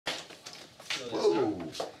Whoa.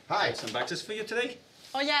 Hi. Some boxes for you today.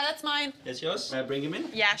 Oh, yeah, that's mine. That's yours. May I bring him in?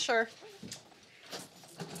 Yeah, sure.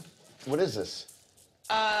 What is this?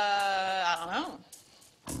 I don't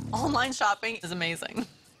know. Online shopping is amazing.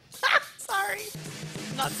 Sorry.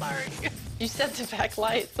 Not sorry. You said to pack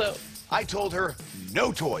light, so... I told her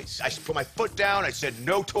no toys. I put my foot down. I said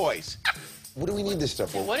no toys. What do we need this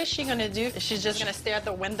stuff for? What is she gonna do? Is she just gonna stare at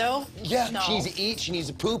the window? Yeah, No. she needs to eat, she needs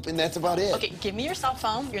to poop, and that's about it. Okay, give me your cell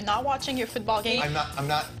phone. You're not watching your football game. I'm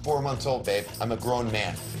not 4 months old, babe. I'm a grown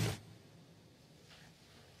man.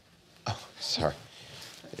 Oh, sorry.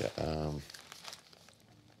 Yeah,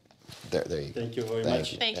 there you go. Thank you very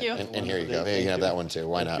much. Thank you. And here you go. Maybe you can have that one too.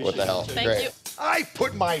 Why not? What the hell? Thank Great. you. I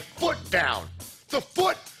put my foot down. The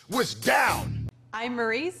foot was down. I'm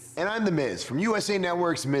Maryse. And I'm the Miz from USA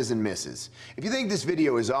Network's Miz and Mrs. If you think this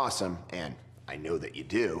video is awesome, and I know that you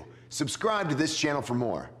do, subscribe to this channel for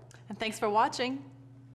more. And thanks for watching.